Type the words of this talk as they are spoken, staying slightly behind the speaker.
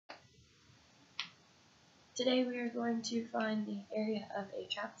Today we are going to find the area of a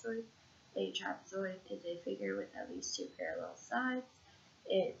trapezoid. A trapezoid is a figure with at least two parallel sides.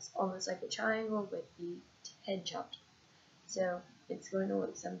 It's almost like a triangle with the head chopped. So it's going to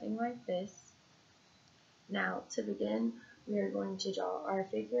look something like this. Now to begin, we are going to draw our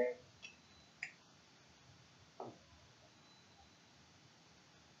figure.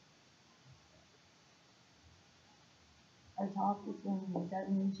 Our top is going to be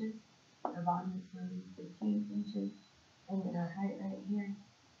 7 inches, our bottom is going to be 15 inches, and then our height right here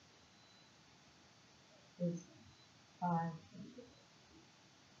is 5 inches.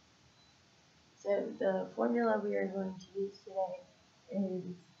 So the formula we are going to use today is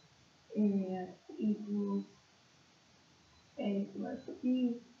area equals A plus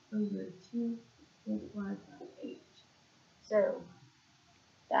B over 2 multiplied by H. So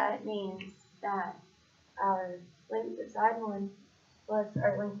that means that our length of side 1 plus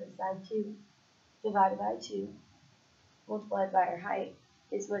our length of side 2 divided by 2 multiplied by our height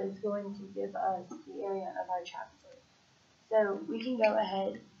is what is going to give us the area of our trapezoid. So we can go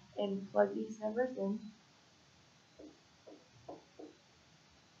ahead and plug these numbers in.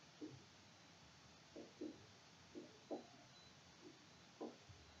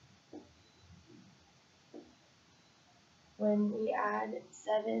 When we add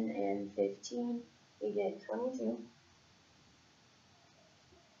 7 and 15, we get 22.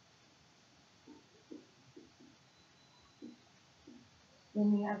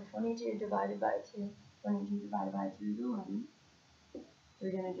 Then we have 22 divided by 2. 22 divided by 2 is 11.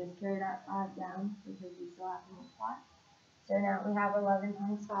 We're going to just carry that 5 down because we still have to multiply. So now we have 11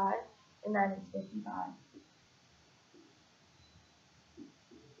 times 5, and that is 55.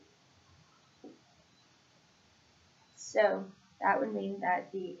 So that would mean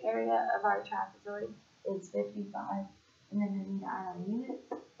that the area of our trapezoid is 55, and then we need to add our units,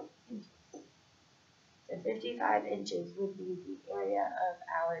 inches. So 55 inches would be the area of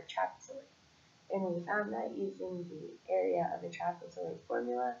our trapezoid. And we found that using the area of a trapezoid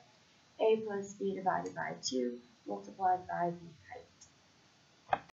formula, A plus B divided by 2 multiplied by the height.